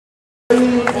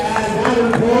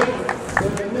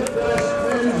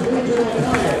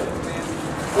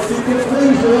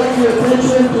your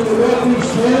attention to the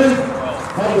northeast corner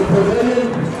of the pavilion.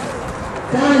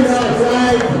 Find our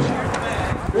flag,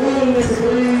 rolling in the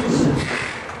breeze,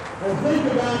 and think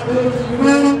about those that you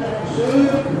know that have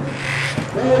served,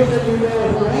 those that you know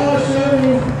who are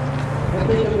serving, and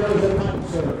think of those that might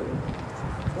serve.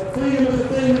 But freedom is a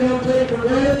thing we don't take for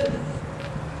granted,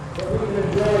 but we can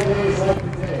enjoy days like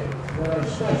today that are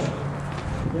special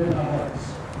in our hearts.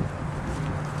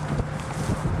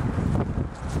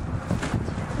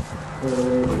 Oh,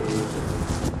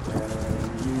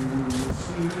 can you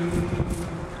see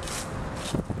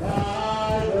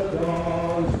by the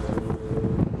dawn's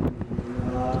early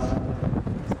light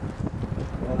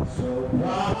what so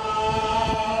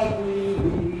proudly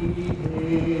we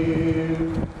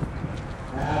hailed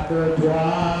at the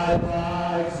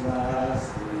twilight's last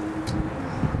gleam,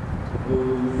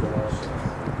 whose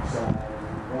shining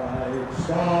bright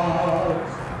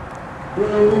stars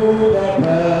through the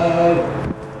perilous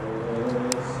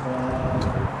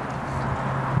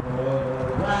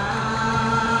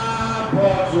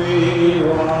we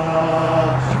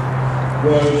watched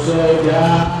were so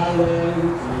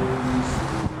gallantly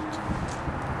sweet,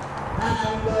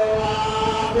 and the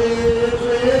rockets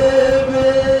ribbon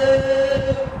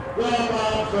from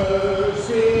our first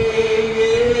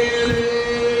singing,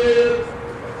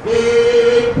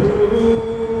 it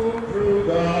proved through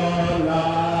the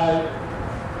night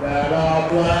that our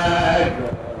flag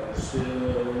was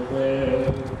still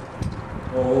there.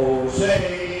 Oh,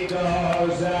 say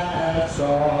does that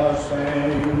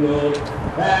star-spangled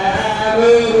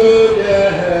banner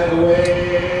yet wave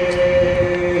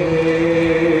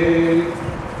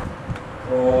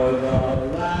for the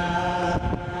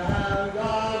land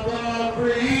of the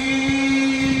free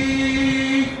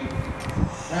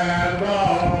and the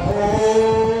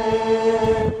home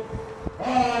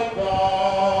of the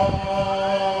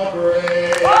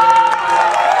brave.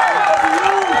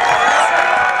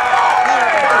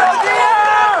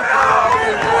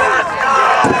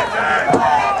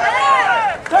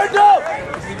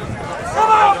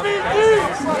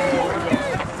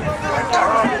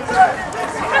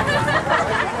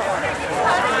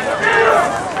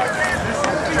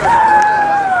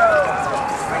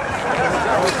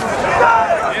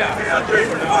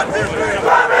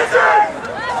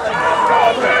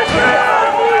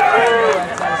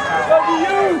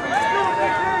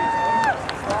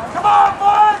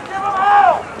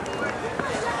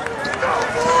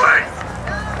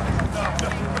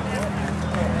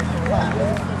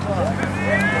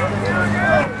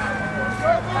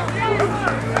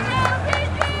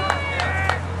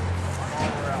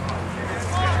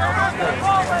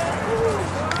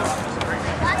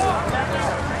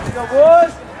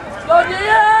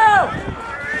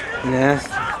 Yeah.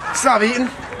 Stop eating.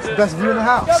 It's the best view in the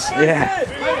house. Yeah.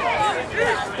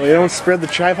 Well, you don't spread the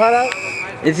tripod out?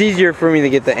 It's easier for me to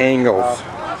get the angles.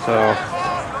 So,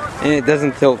 and it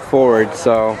doesn't tilt forward,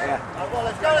 so. Yeah.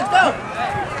 Let's go, let's go!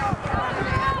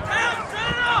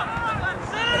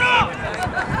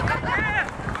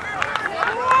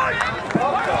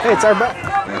 Hey, it's our back.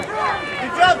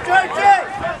 Good job, Georgie!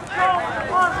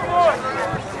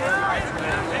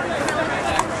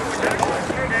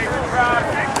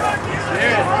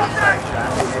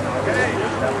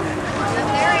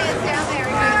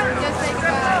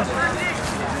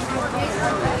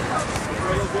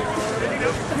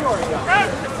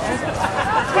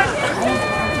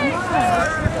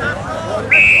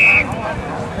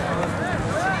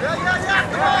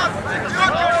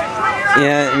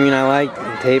 Yeah, I mean, I like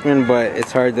taping, but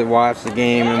it's hard to watch the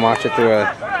game and watch it through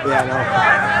a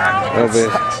little bit.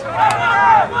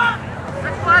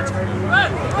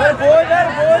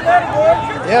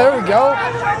 Yeah, there we go.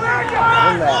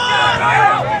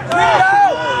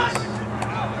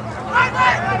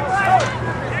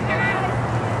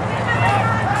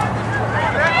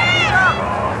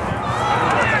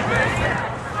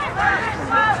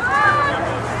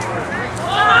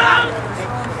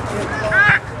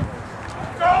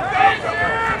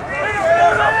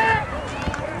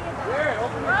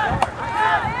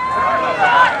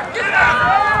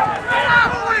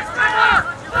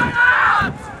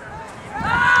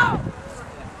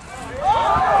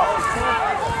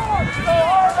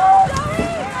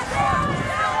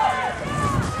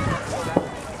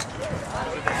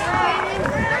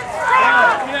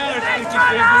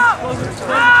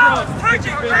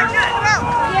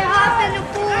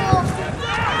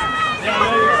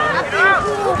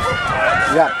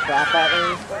 You got trap at me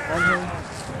on him?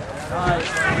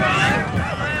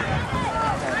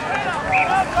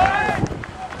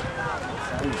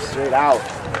 Straight out.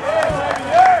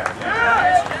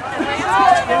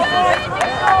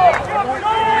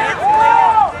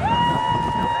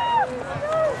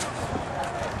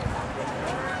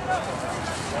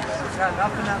 Got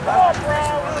nothing that left.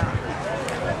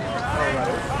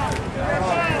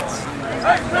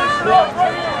 Go,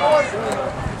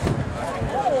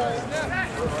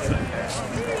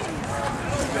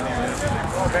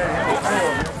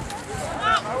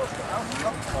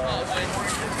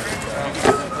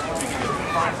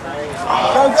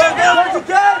 what you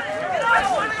get?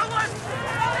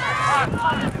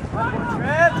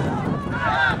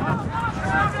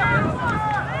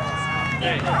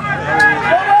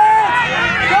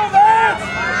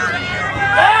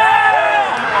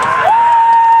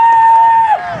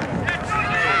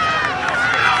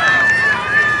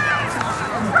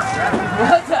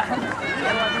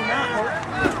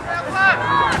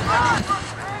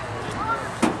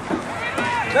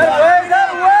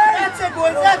 That's it,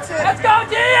 boys. That's it. Let's go,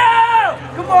 Dio!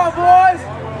 Come on, boys.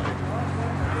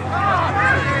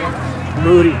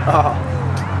 Moody. Oh.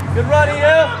 Good run,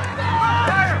 Dio.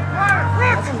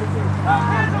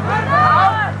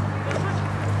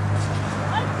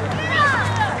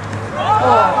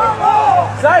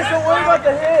 Size, don't worry about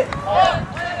the hit.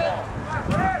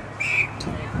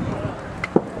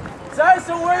 Size,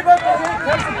 don't worry about the hit.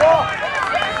 Catch the ball.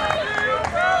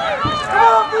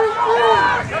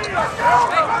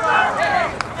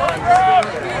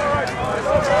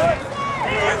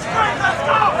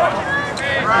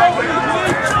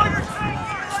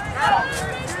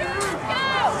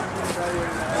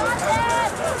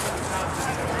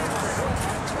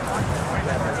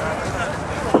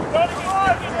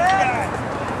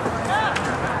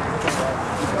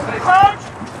 Punch!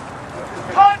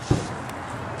 Punch!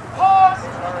 Pause!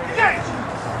 Engage!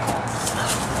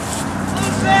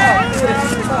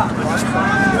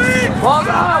 Ball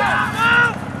out.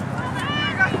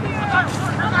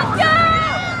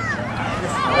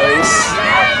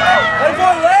 Let go,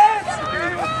 Lance!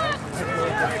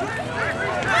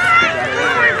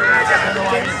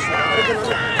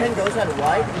 Ken goes out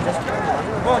wide and just turn one.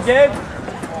 Come on, Gabe.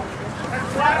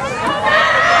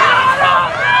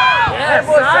 Yes,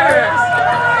 Cyrus.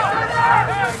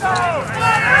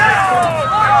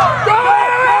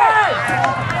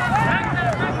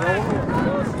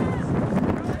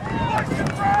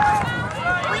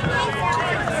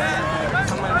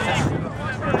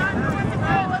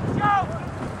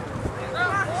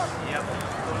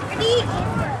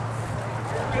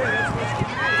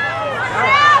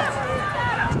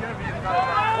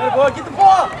 Boy, get the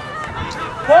ball!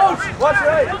 Coach, watch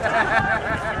right!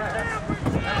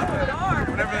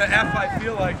 Whatever the F I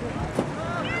feel like.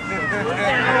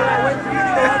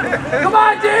 Come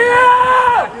on, Dio!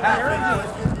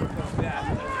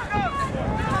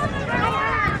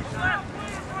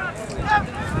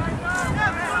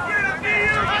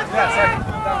 Yeah, it's like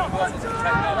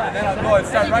and then I'll go and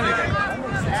start running again.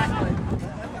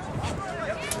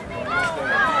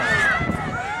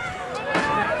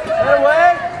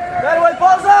 That way,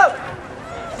 balls up!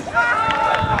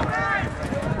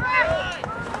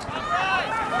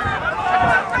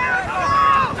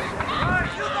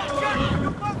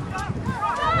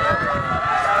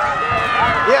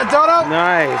 Yeah, Dono!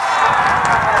 Nice.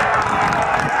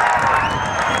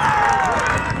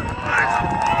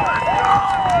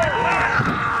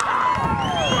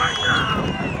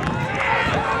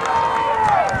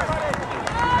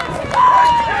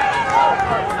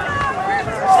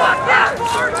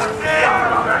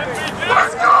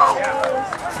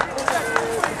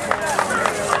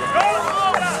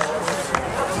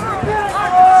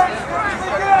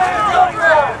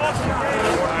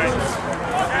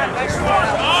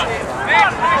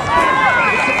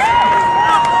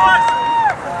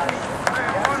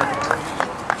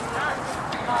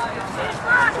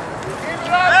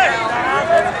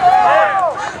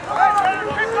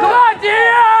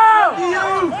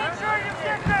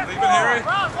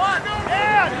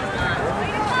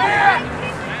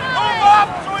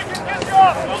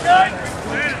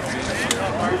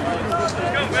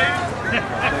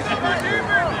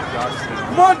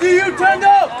 Come on, DU, turned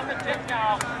up!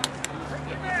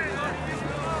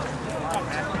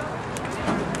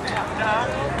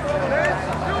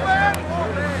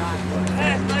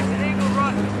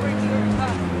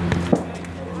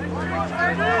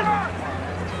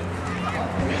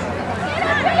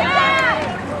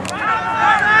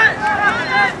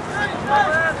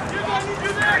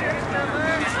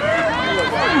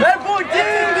 That boy,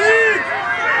 dude!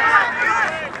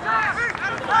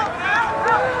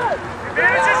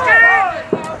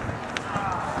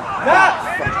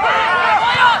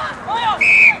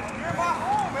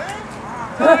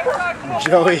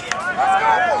 Joey.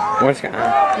 What's going on?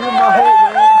 You're in my hole,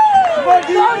 man. Come on,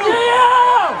 DU!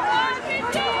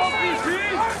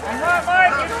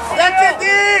 That's it, D!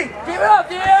 Give up,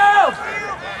 Dio!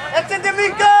 That's it,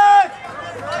 D'Amico!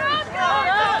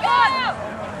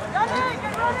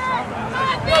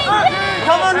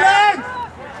 Come on, legs!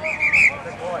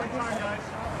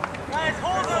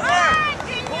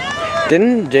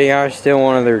 Didn't JR steal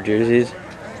one of their jerseys?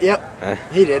 Yep,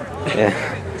 he did. Yeah.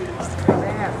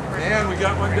 And we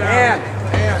got one down. And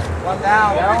One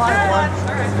down.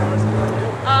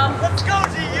 Let's go,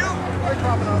 GU.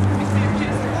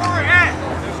 Overhead.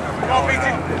 Go, BG.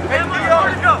 Hey, more to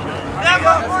go.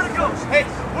 More to go. Hey,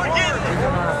 we're getting it.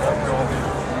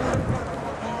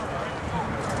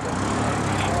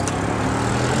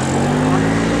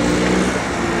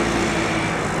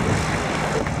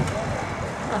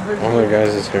 One of the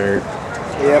guys is hurt.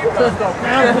 Yep.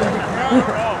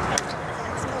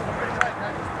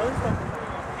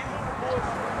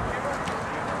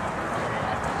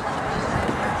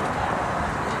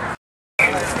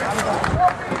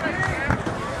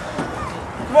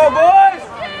 Come on, boys!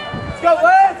 Let's go,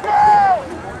 Wes!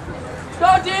 Let's go,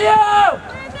 Dio!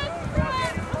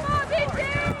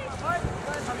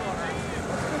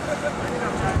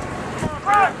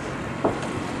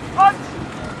 Punch.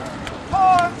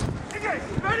 Pause. Engage.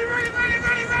 Ready.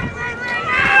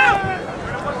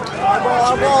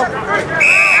 Eyeball. No.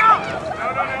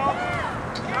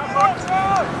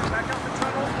 Back up the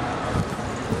tunnel.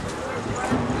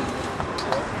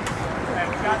 Hey,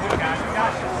 we got you, guys.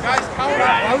 guys, counter.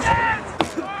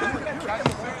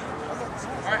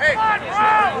 All right, hey.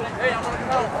 Hey, I'm gonna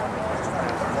go.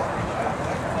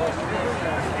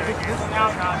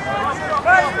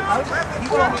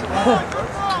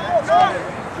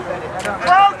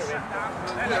 Crouch!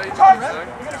 Touch!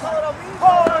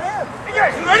 Call on him!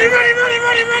 Engage! Ready,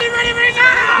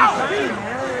 now!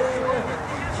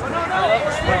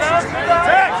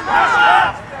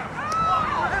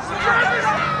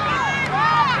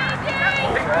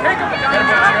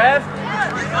 Trev.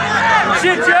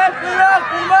 Shit, Trev! Put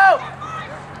him out!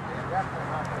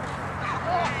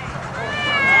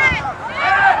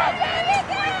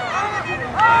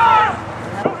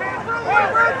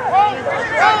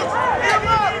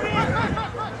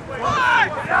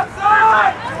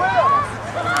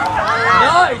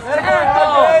 Nice!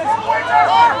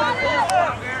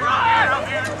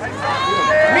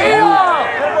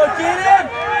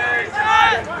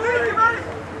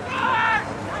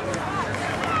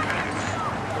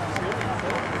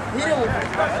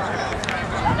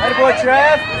 Hey, boy,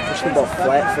 Trev. Push the ball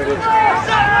flat-footed.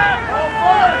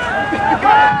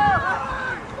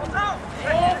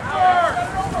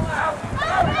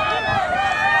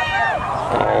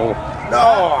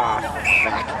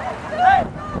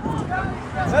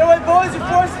 That way, boys, you're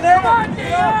forcing it.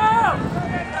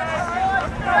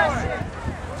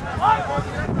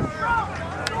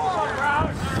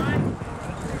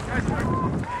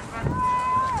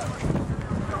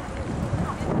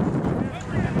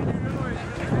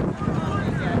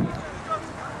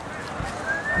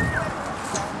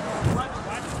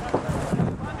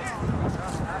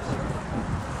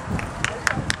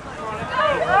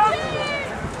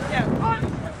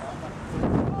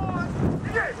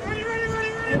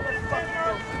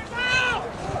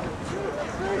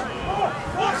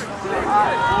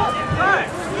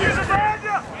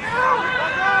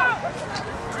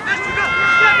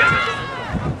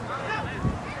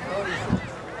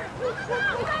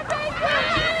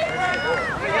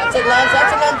 That's it, Lance.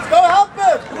 Go help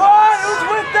him! Come on, who's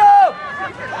with them?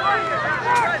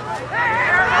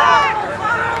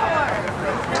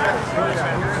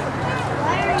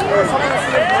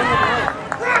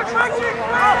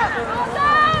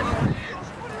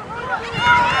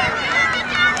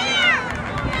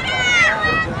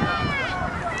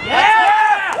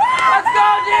 Yeah! Let's go,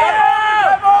 Gino!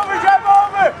 Drive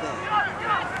over!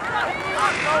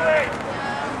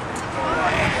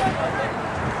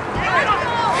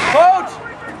 Coach!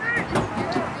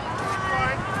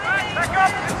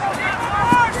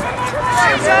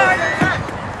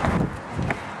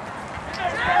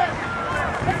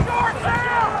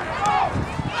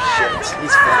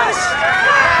 He's fast.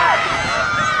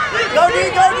 Go D!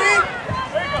 Go,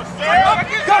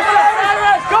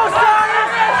 Cyrus! Go, Cyrus!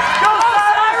 Go,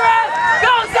 Cyrus!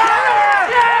 Go, Cyrus!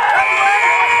 Yeah!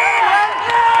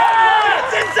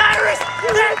 It's in Cyrus!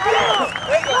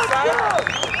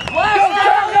 Black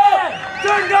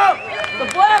Turn up! The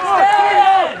black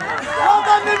stand! Hold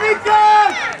on, D'Amico!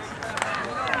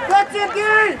 That's it, D!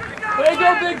 There you go,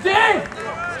 Big D!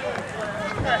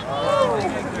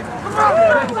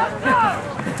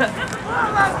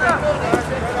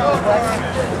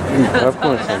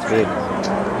 Popcorn sounds good.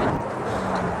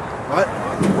 What?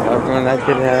 Popcorn that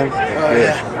kid had. Oh,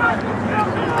 yeah.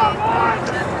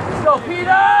 Go, Peter!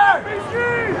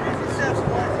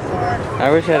 I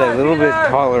wish I had a little bit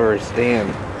taller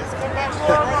stand. Come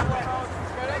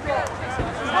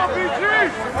on, BG!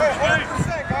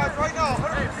 100%, guys, right now.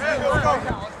 100%. Let's go.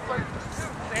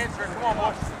 Answer it. Come on,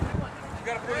 boys. You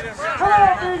gotta put it in. Come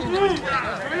on, BG! Win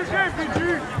your game, BG!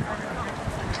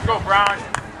 Let's go, Brown.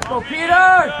 Go,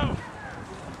 Peter!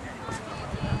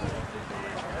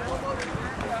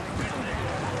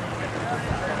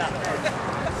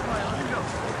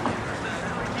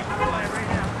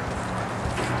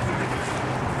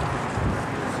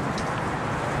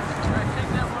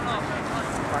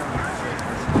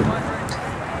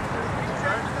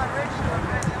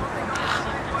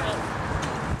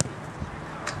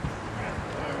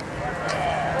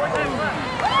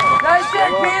 Nice kick,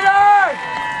 Peter!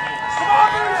 Come on,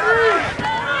 BG!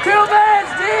 2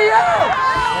 minutes, DU!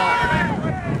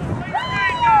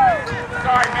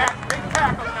 Sorry, Matt. Big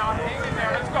tackle now. Hang in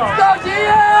there. Let's go. Let's go,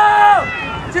 DU!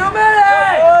 2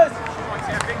 minutes! Come on,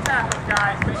 Sam. Big tackles,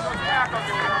 guys. Big tackles.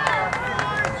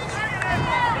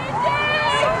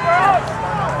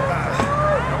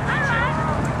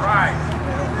 Right.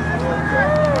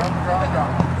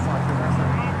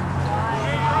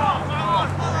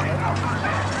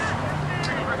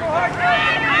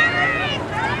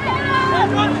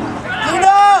 Clean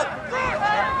up!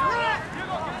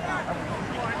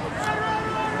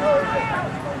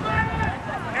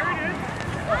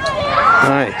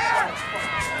 Nice.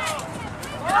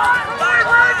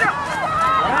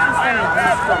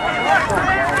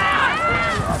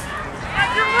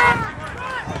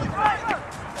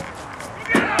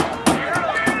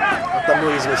 The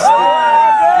millions of you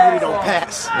really don't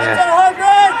pass. Yeah.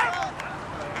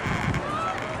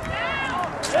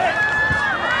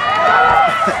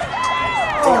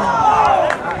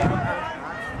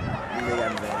 They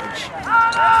got advantage.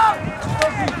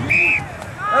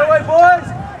 Anyway, boys,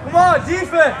 come on,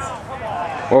 defense!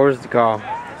 What was the call?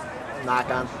 Knock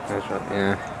on. That's right.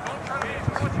 Yeah.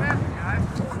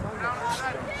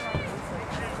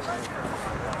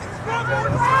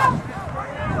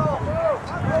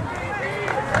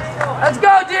 Let's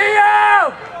go,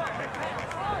 DU!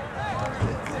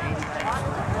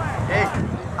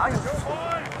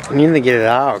 We need to get it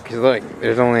out, because look,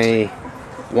 there's only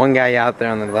one guy out there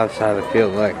on the left side of the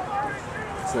field. Look.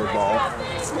 It's their ball.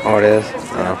 Oh, it is?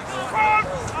 Oh.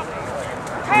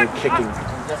 They're kicking.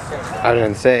 I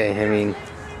didn't say. I mean,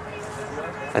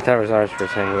 I thought it was ours for a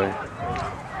second. But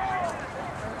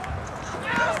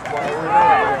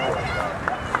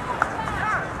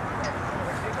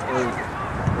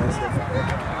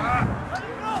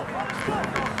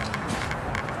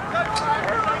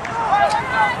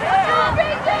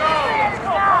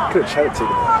Could have tried to take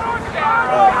it.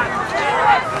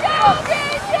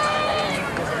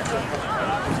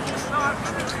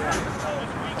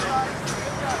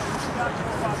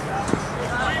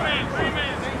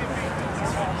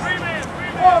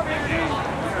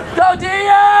 Go, DU!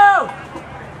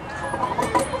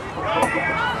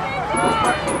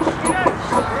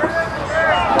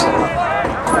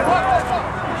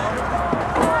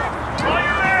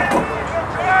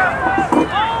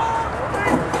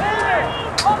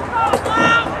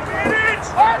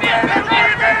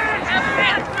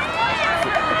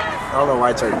 I don't know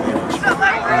why it's our advantage. I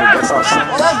guess I'll see.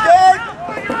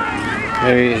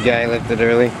 maybe the guy lifted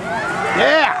early.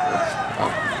 Yeah!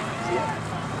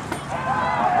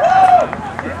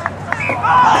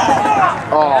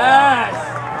 Oh, Yes!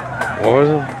 What was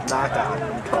it? knocked out.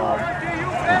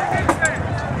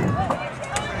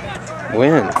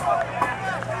 When?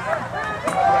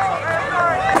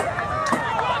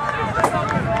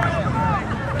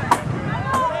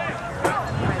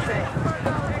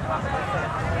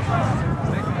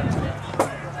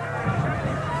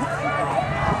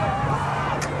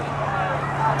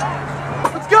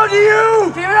 Let's go,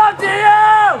 DU! Keep it up, DU!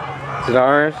 Is it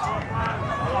ours?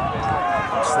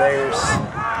 It's theirs.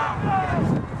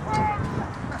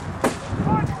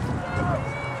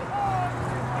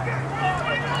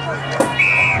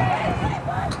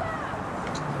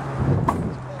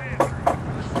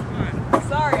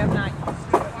 Sorry, I'm not.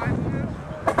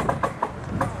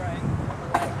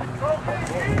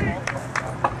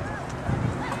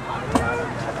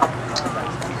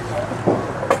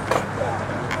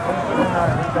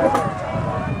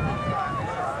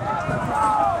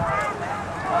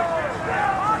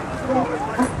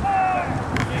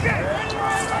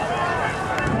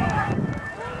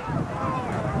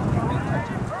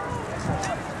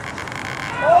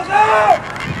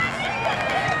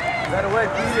 That away,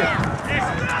 Peter.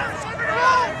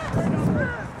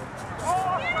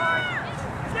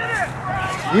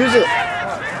 Use it.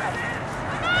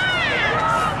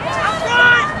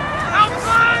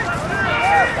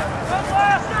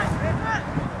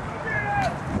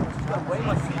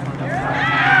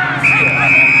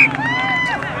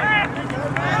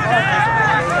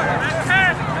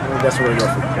 where we go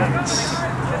for points.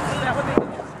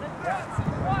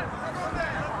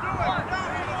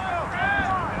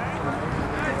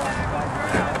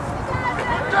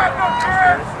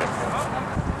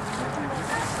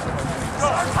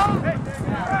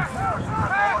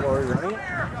 Glory running.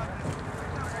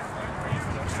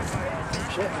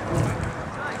 Shit.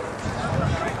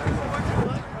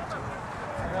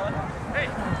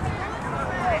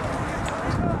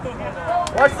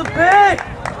 Watch the pick!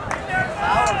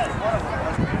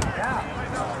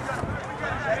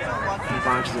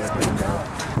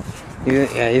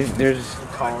 There's.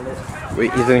 Calling it.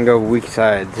 Wait, he's gonna go weak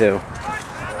side too. Oh,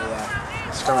 yeah.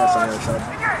 It's coming out on the other side.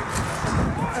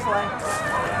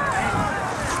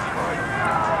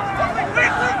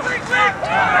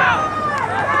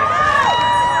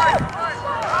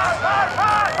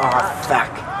 Oh,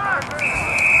 fuck.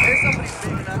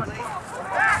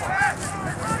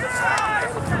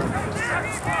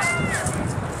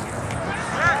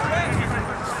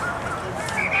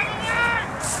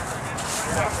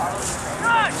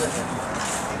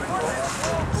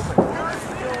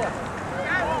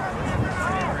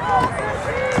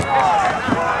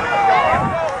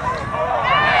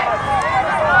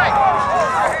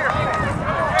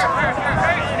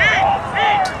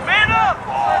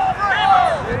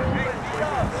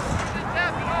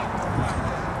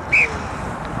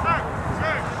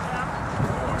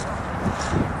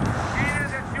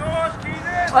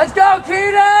 Let's go,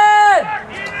 Keenan!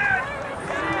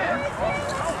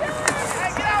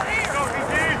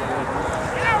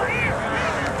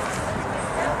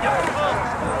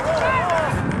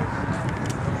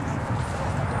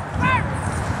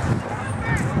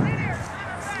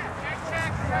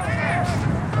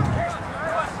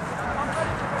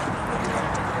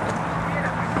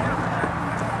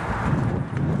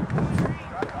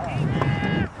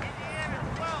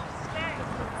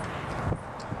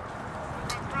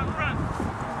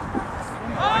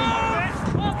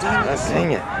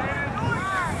 Dang it.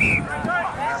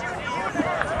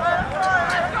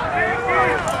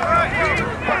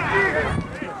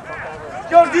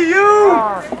 Go DU!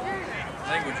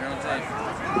 Language, you're on tape.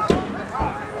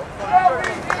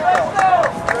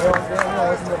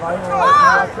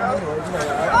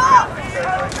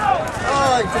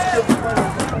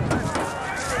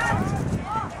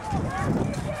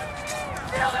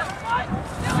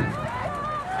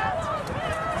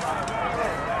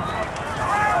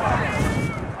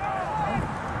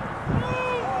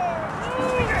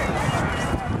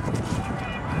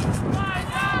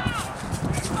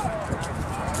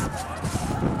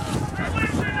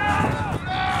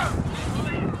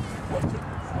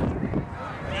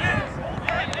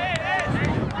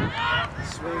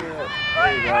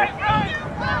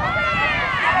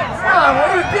 What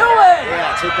are you doing?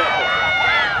 Yeah, take that hole.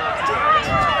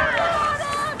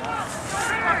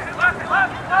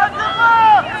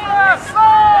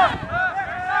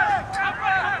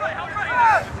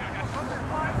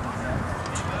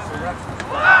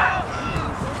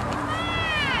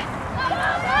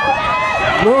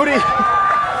 Moody.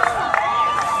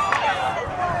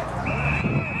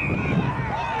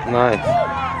 Nice.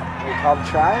 We called a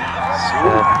try?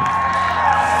 Sweet.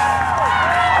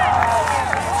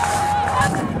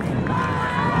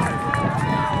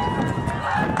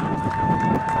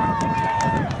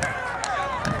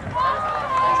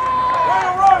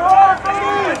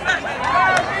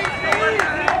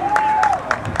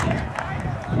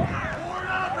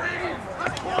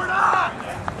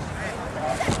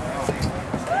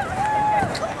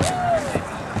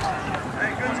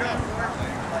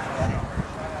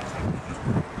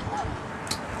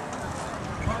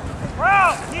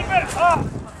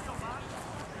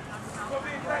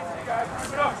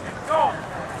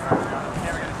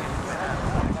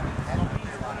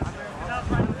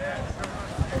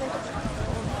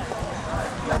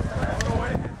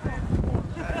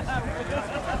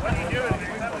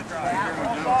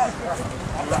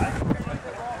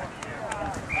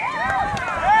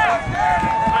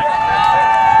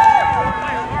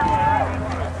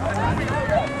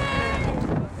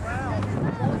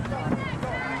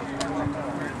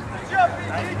 Yeah.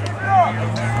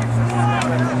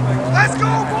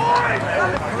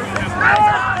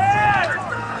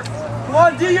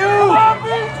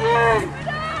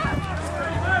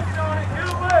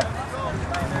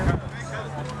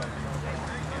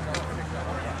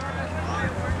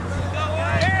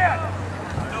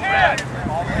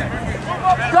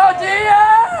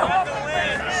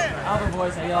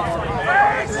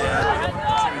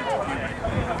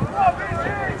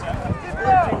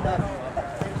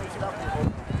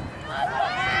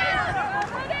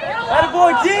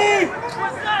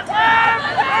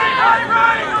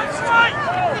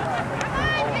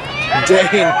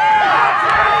 Dane.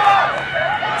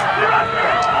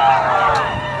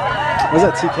 Was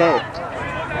that TK?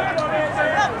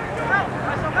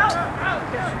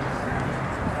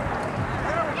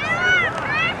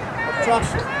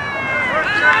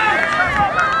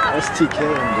 That's TK.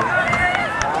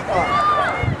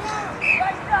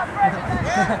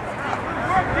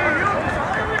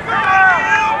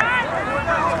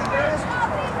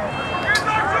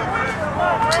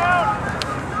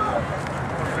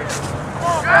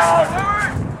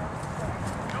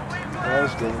 That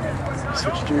was Dane.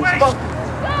 Switch jerseys.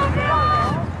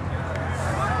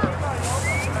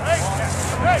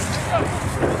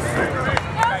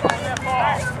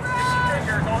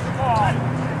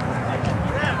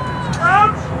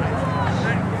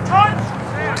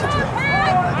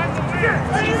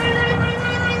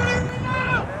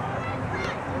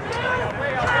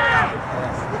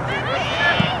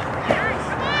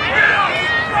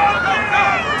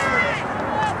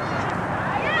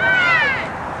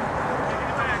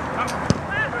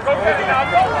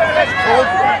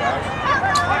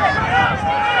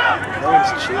 No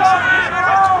one's chasing.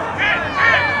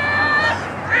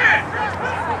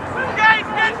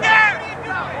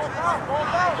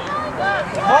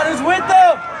 Come on, who's with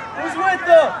them? Who's with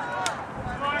them?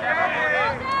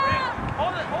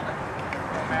 Hold it.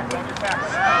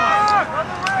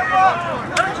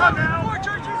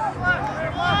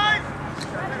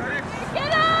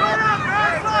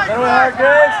 Get away hard,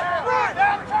 Grace.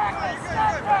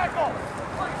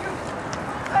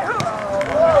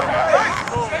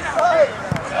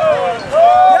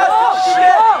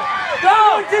 Go!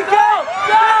 TK!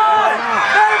 Go!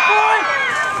 Davenport!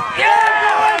 Yeah,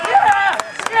 boys!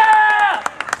 Yeah!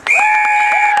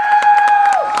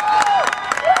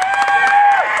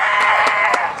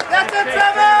 That's it,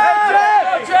 Trevor! Go,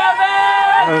 Travis!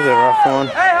 That was a rough one.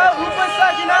 Hey, who plays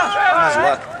second now? How's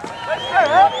luck? That's good,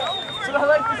 huh? That's what I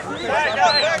like to see.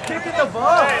 Kicking the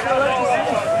ball. That's what I like to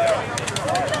see.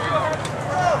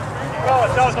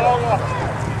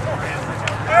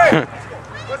 Hey,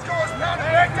 let's go. Let's pound it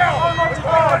back down.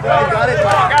 Got it.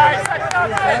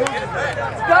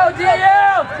 Go, DU!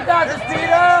 You got this,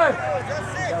 Peter!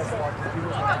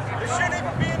 This shouldn't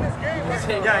even be in this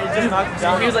game. Yeah, he just knocked him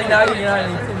down. He was like, now you're not.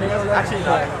 Actually,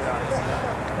 not.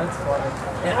 That's funny.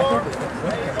 Yeah, I think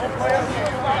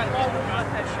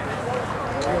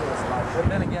but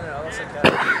then again, it almost like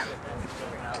that.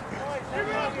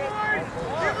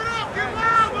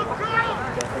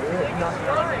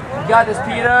 You got this,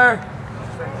 Peter.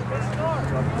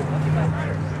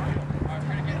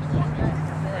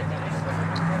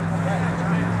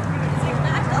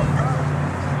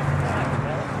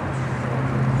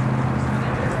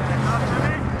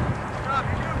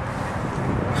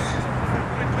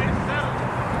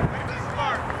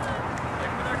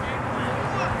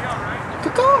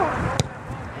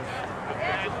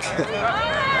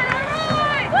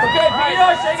 Okay, Peter,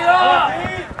 shake it off.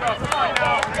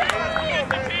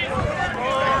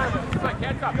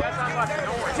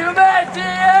 Two men, DU!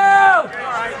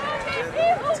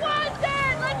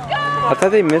 I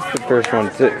thought they missed the first one,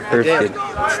 first kid.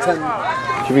 It's 10.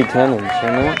 Should be 10 inch,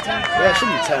 shouldn't it? Yeah, it should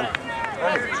be 10. I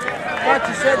thought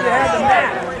you said they had the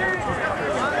map.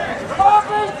 Come on,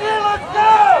 BG, let's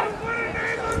go!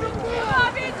 Come on,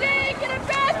 BG, get it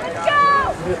back, let's go!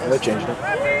 Yeah, they're changing it.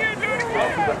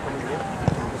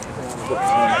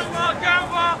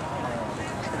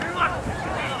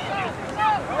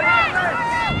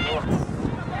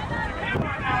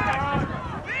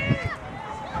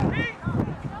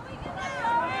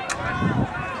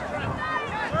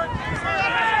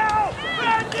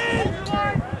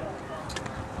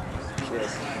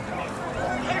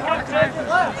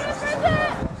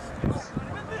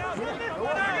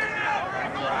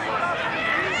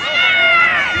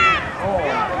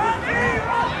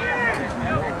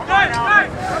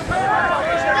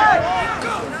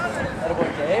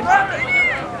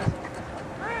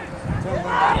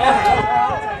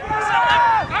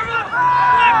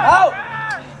 Out!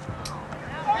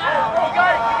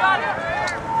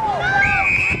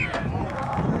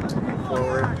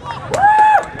 Forward.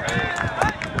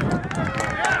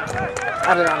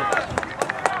 Out it on.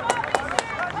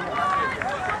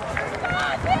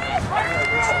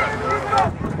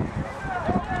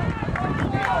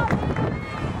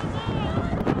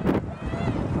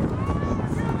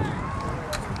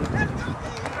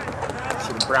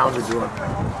 See the Browns are doing.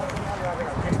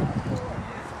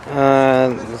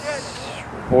 It's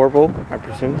horrible, I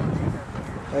presume.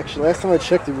 Actually, last time I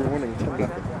checked, they were winning 10-0.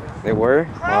 They were?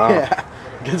 Wow. Yeah,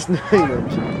 against New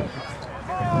England.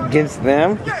 Against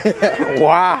them?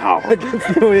 Wow.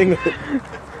 Against New England.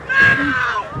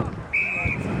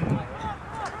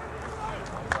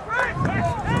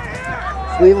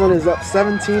 Cleveland is up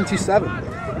 17-7.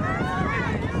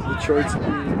 Detroit's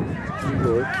beating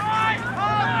New York.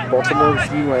 Baltimore's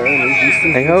beating Miami.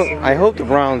 Houston's I hope the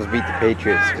Browns beat the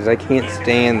Patriots because I can't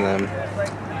stand them.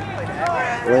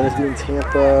 Atlanta's doing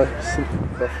Tampa,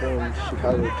 Buffalo, and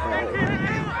Chicago.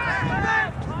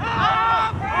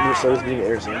 Minnesota's beating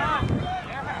Arizona.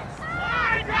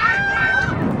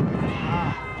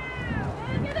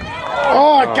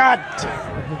 Oh, God!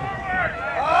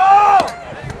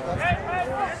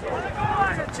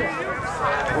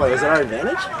 What, is it our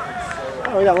advantage?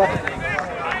 Oh, we got left.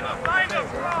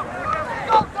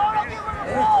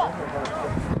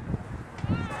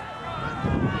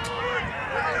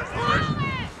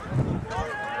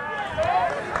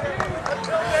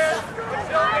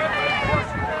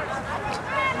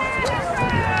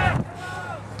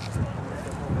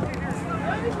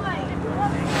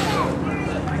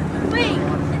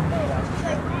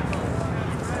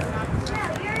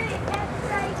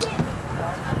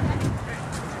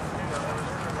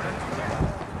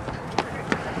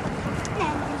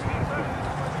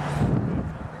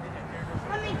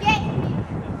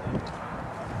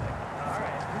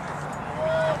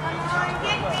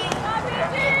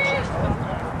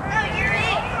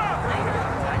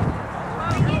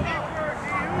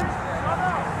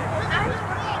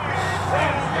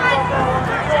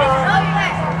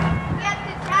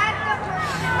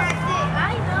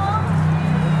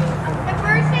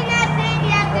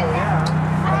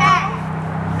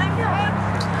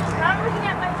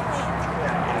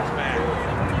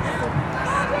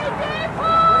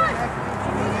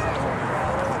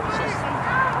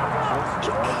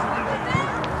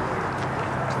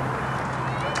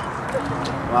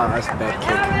 Wow, that's a bad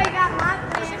kick.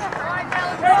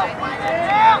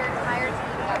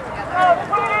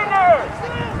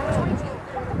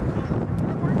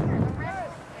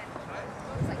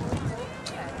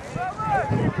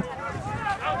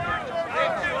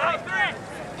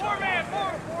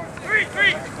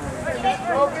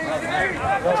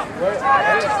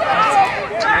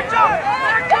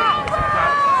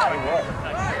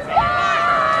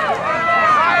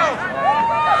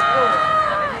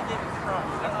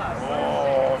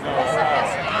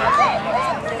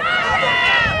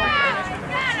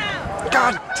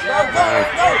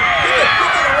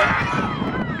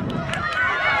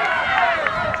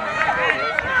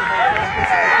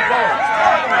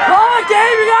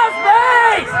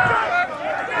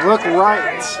 Look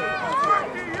right.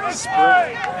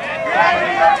 Sprint.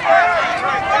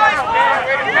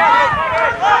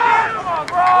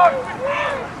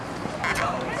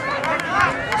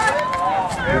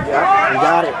 We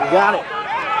got it. We got it.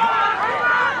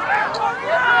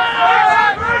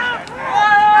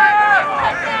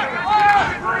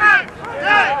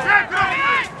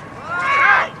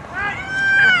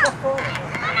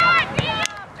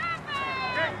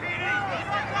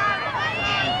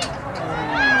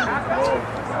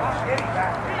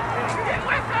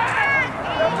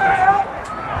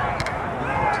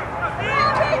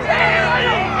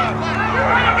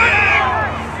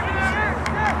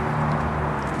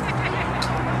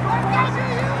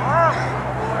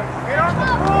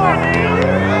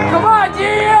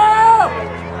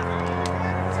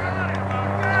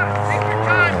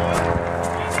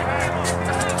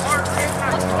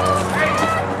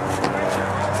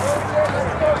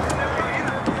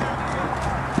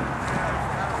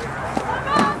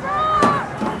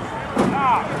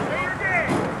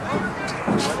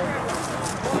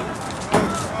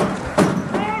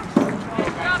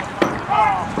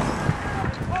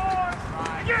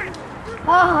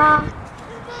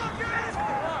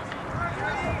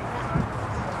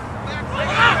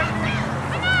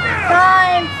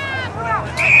 Time.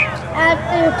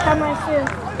 After time I shoot.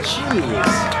 Jeez.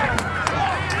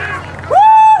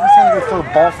 That's how you throw a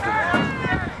ball for me.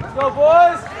 Let's go,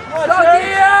 boys. Come on,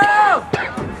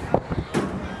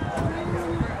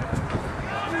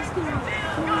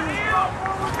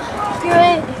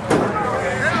 Good.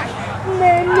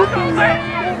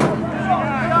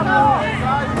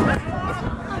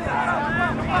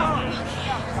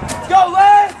 Let's go,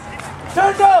 Lance.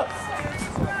 Turn up.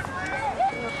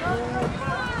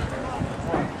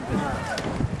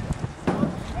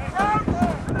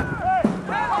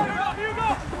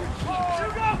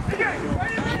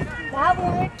 That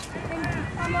worked.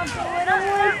 I'm up the little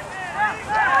one.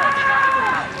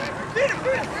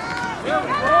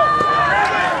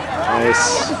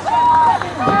 Nice.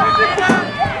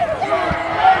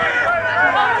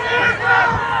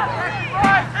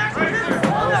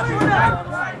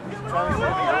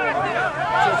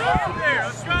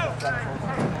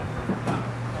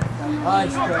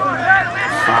 Nice, That's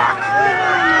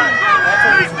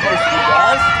what you're supposed to do,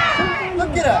 guys.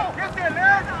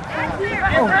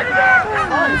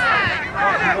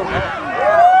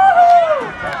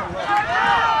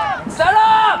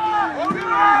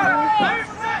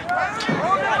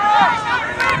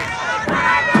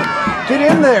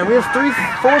 in there. We have 3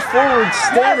 force forwards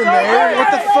standing there. What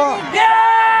the fuck?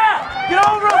 Yeah! Get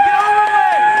over him! Get over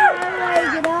him!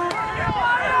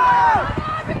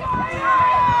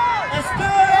 Let's do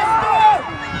it!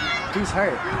 Who's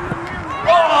hurt?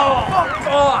 Oh!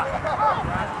 Fuck!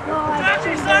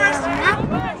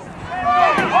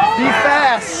 Be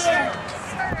fast.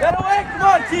 Get away! Come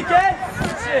on, TK!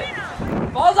 Shit!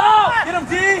 Balls out! Get him,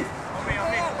 D!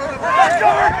 Let's go!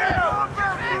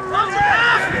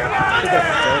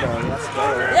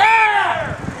 Yeah!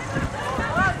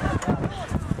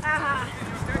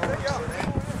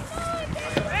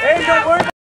 Hey, don't worry.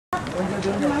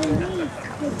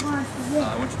 I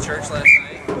went to church last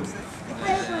night.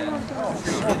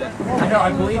 I know,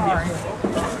 I believe you.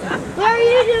 What are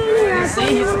you doing here? See,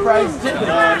 he's surprised too.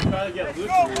 Let's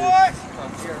go, boys!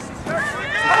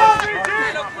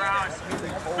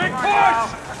 Big push!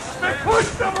 Big push,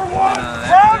 number 1!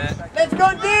 Let's go,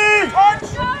 D! Punch!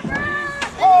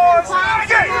 Oh, it's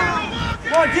okay!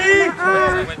 Come on, D! I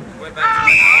went back to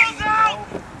my house.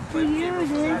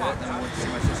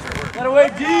 Get away,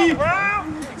 D!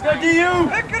 Let's go, DU!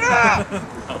 Pick it up!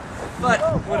 But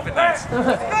would have been nice. Go!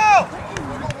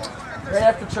 Right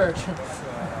after church.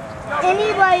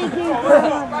 Anybody can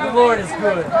The Lord is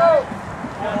good.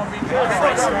 How's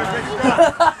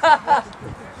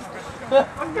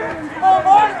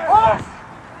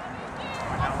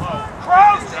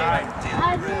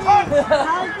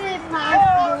it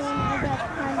possible?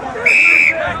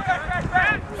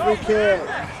 Free kick.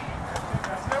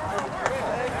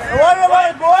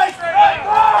 Away, boys!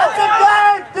 That's it,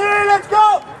 guys! D, let's go!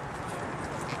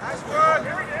 Nice work!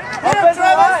 Hit him,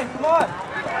 Travis! Come on.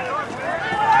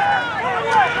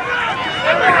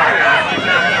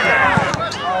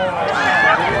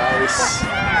 Nice.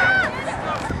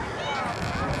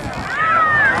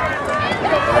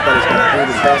 I thought he was going to hand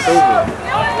his pass over.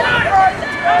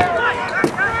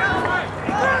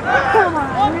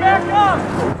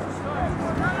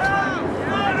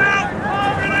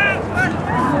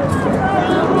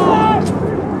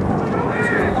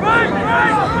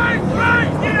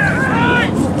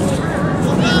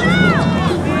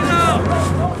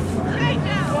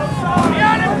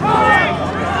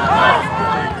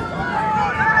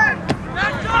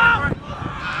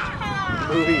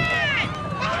 Movie.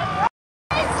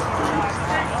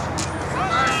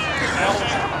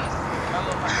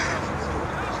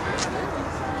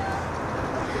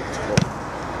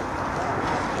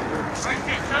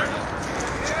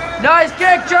 Nice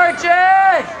kick, Churchy!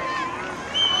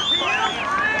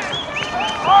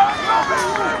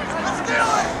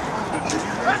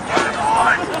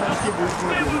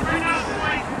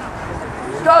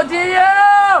 Go, DU!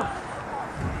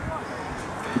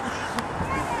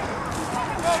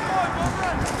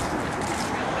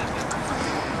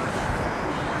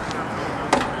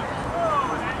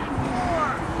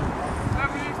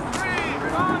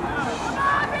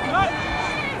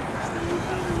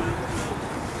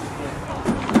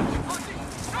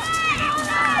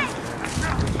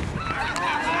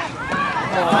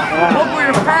 Look where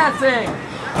you're passing!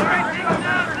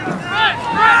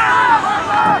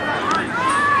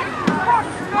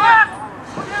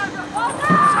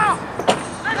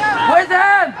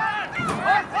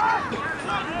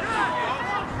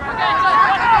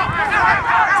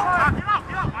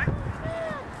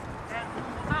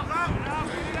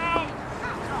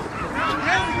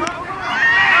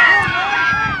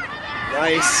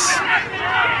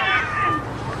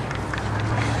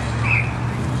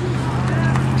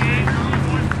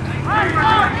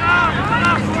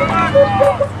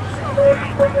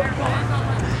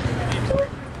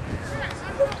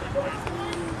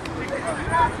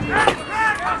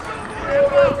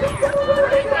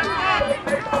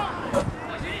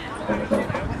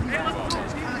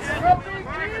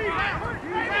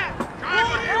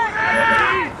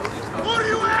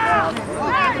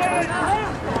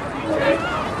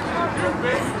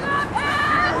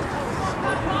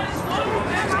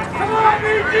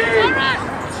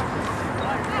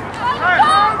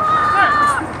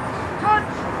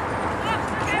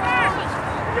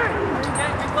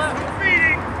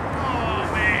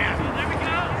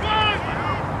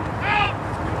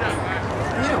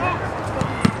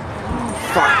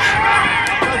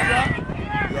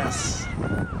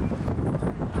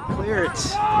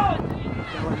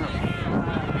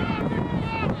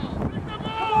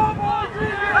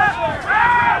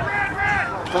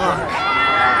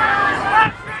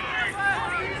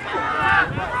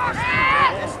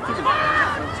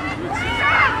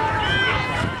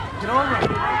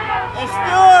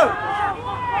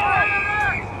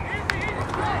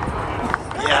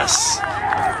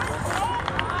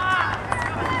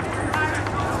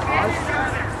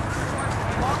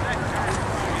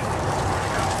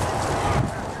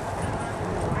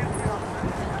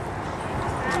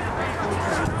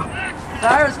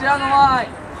 down the line.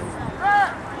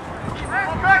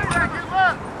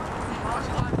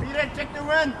 Beat it, take the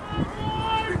win.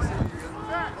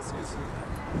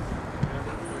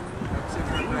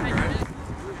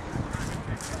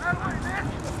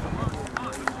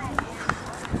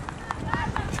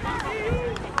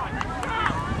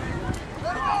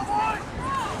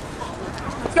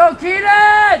 Let's go,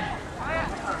 Keenan!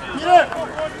 Peter!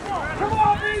 Come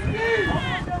on, BG!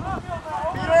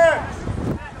 Peter!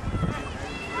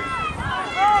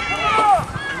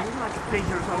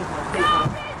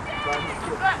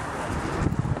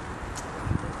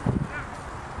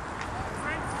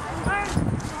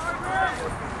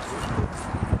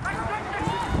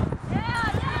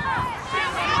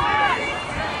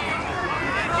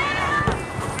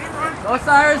 Go,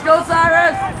 Cyrus! Go,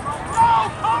 Cyrus!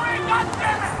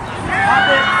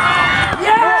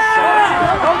 Yeah!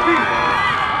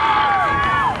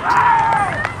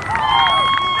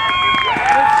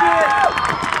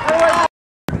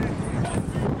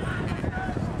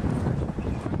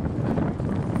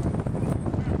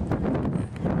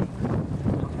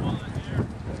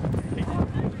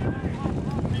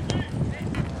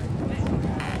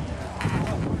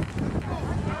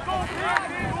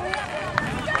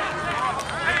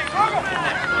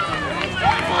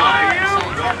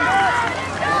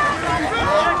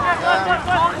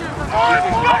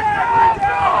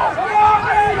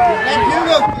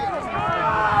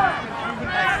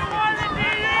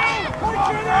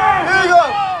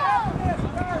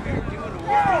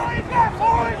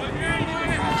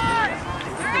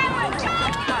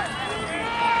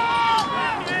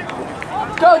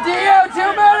 Go, Dio! 2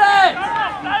 minutes!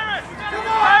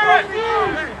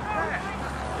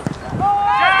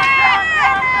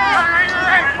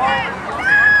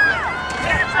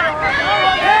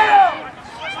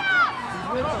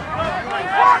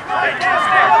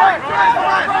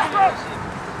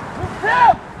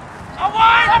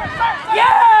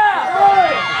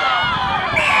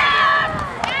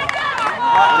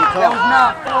 That was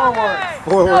not forward.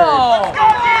 Forward. No.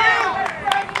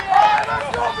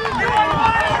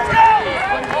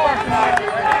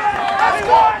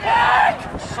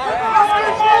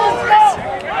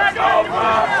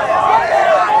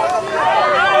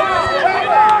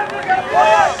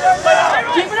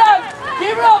 Keep it up!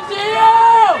 Keep it up, Dio!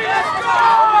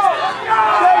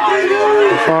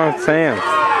 What's wrong with Sam?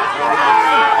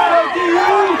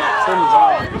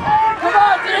 Come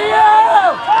on, Dio!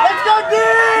 Let's go, D!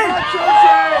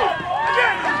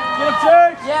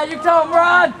 Yeah, you tell him,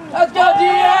 Ron. Let's go,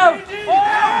 Dio!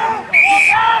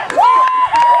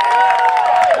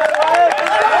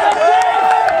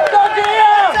 Go,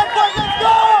 Dio!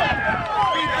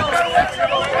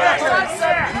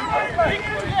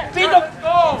 Beat the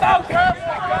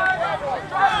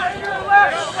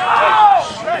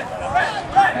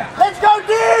Let's go,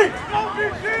 D!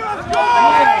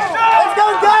 Let's go,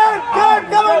 Dave! Good,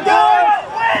 come on, Dave!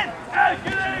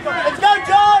 Let's go,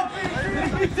 John!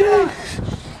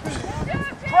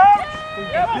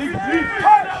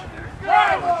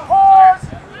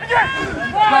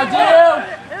 Go, Dio!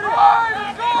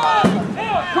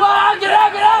 Come on, get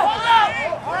out, get out!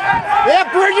 Yeah,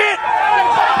 bring it!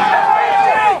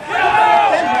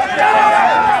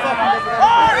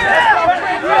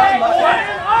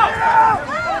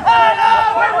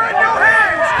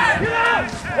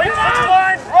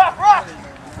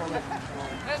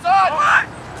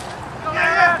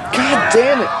 God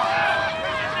damn it.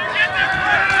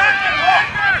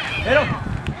 Hit him!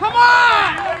 Come on!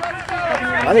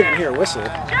 I didn't even hear a whistle. Look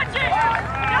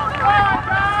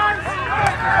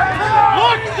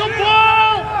the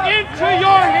ball into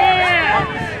your hand!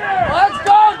 Let's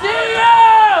go, Dio!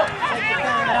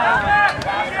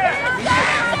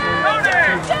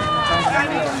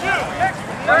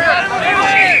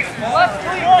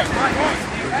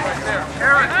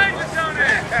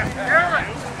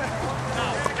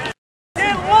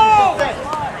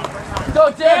 Go,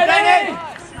 Danny!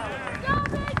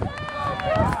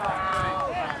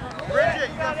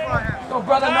 Go,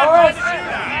 brother Norris!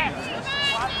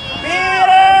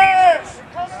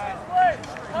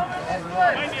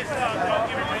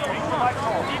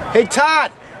 Hey,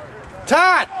 Todd!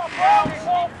 Todd!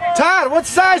 Todd, what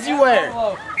size you wear?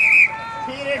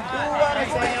 Peter, do what I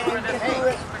say. Just do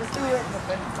it. Just do it.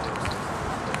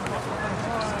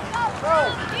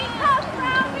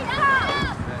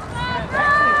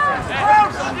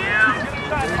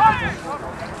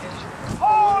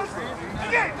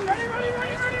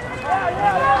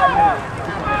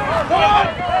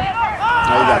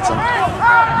 Oh, you got some.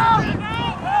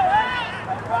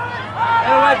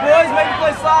 Anyway, boys, make the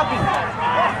play sloppy.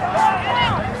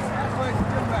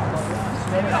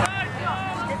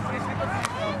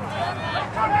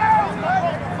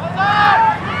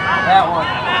 That one.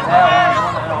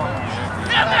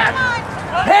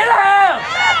 Hit him!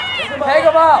 Take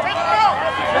him out.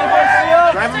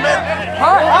 Drive him in.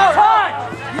 Hot.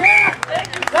 Yeah.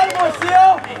 That boy,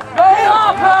 Seal. Go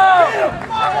off him.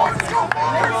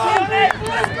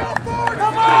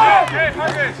 Come on.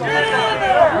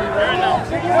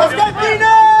 Let's go,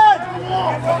 Keenan!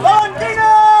 Come on,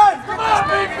 Keenan!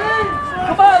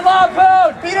 Come on,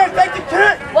 Longboat. Peter, take the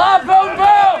kick! Longboat,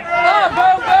 boom.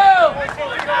 Longboat, boom.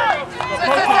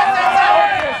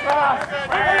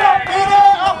 Peter,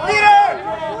 up Peter!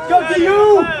 Go to you!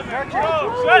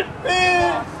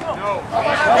 Peter!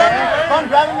 Come on,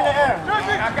 grab him in the air.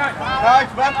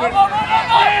 Nice, backward.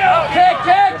 Kick.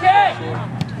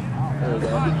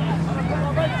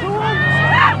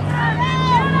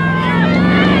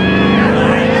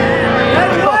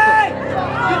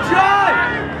 Good try.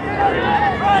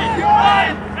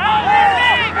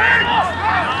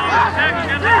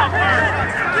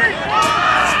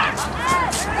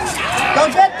 Go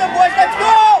get them, boys, let's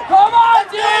go! Come on,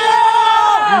 Dio!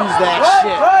 Use that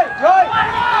shit. Right.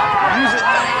 Use it.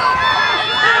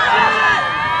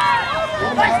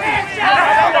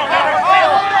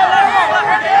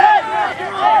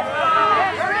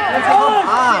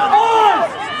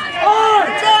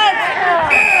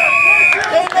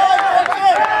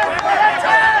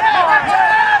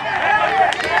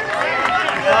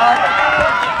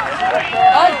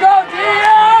 Let's go,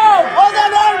 Dio! Hold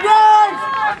that on, Rose!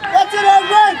 That's it, on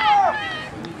right!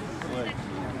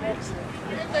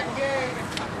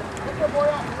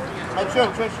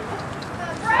 Trish.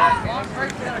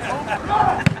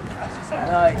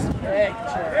 Nice kick,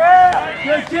 Church.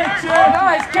 Good kick, Church.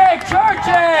 Nice kick,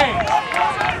 Churchy.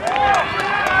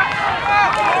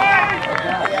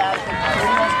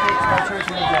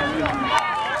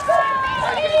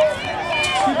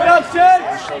 Keep it up,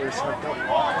 Church.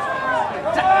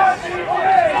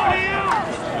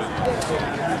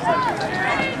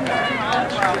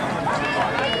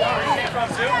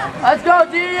 Let's go,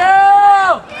 Dio!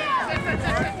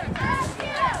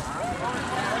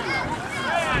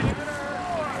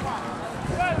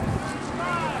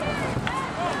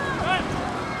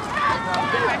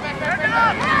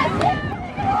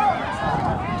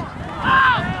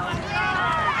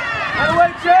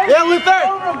 Yeah, Luther!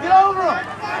 Get over him!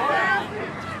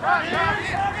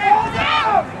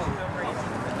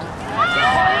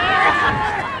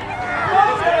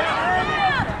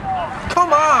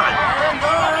 Come on!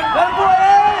 Let him go in!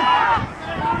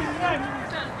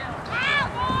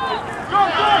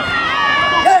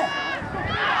 Yeah!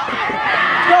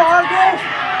 Go, Hargis!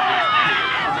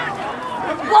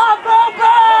 Lombo!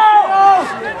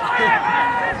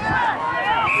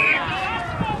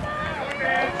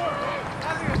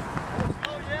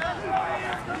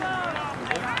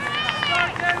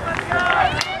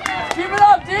 Keep it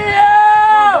up, Dio!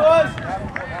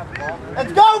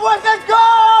 Let's go, boys, let's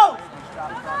go!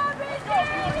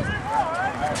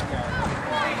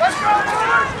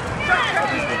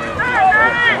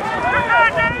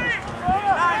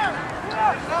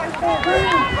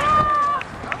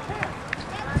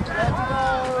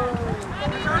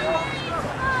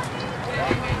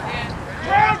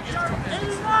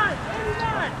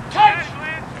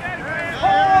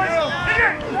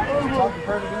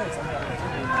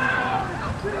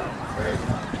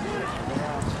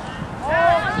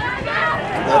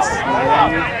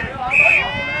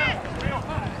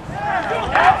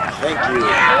 Thank you.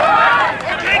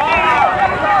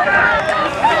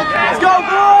 Let's go,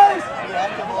 boys!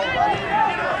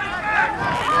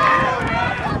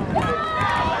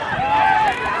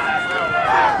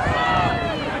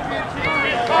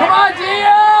 Come on,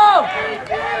 Dio!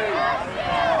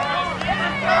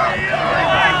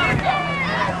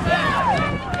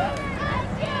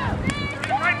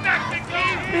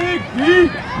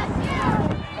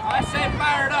 I say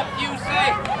fire it up, you say.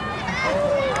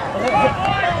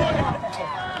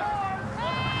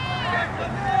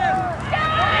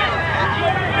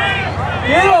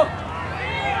 Get him!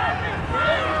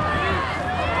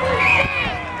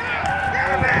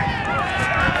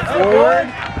 Forward.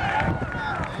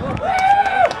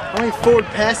 How many forward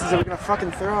passes are we gonna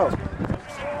fucking throw?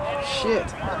 Shit.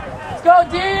 Let's go,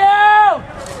 Dio!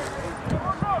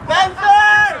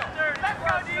 Benson!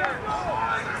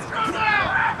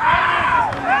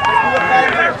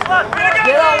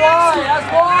 Get on wide, that's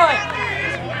wide!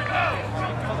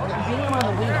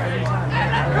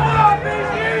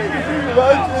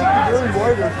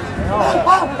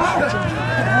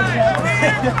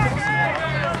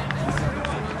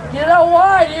 Get out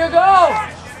wide, here you go!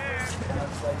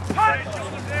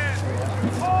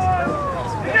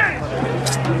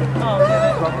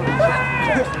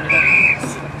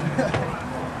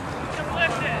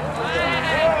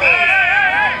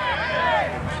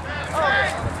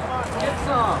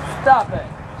 Stop it.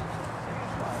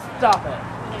 Stop it.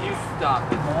 You stop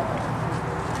it.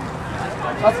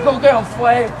 Let's go get him,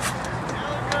 Flay.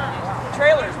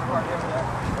 Trailers parked over there.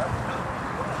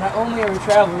 Not only are we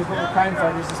traveling, but we're crime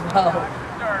fighters as well.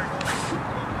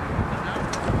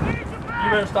 You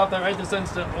better stop that right this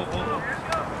instant. Oh, oh, oh.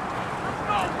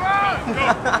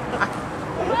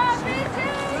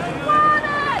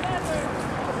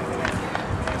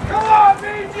 Come on,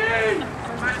 BG!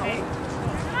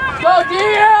 Go,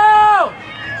 Dio!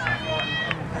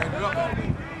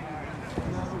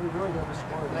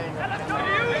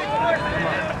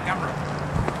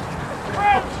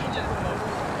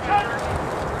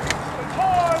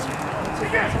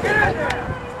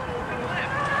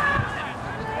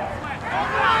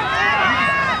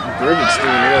 Briggs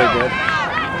doing really good.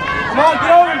 Come on,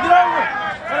 get over, get over!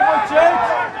 Hey, boy, Jake!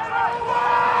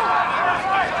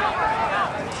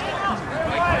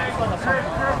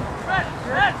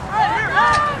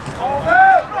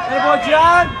 Hey, boy,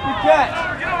 John, good catch.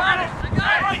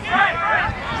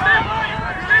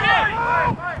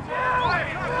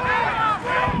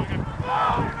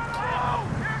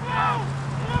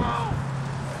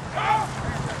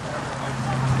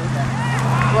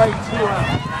 Right, 2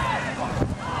 rounds.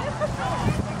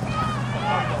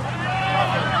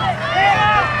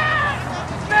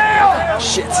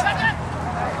 Shit.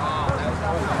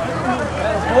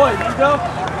 Boy, you go.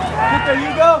 Get there,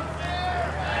 you go.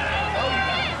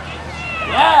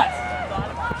 Yes.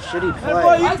 Shitty Hey, boy,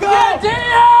 play. you Let's go. get it, D!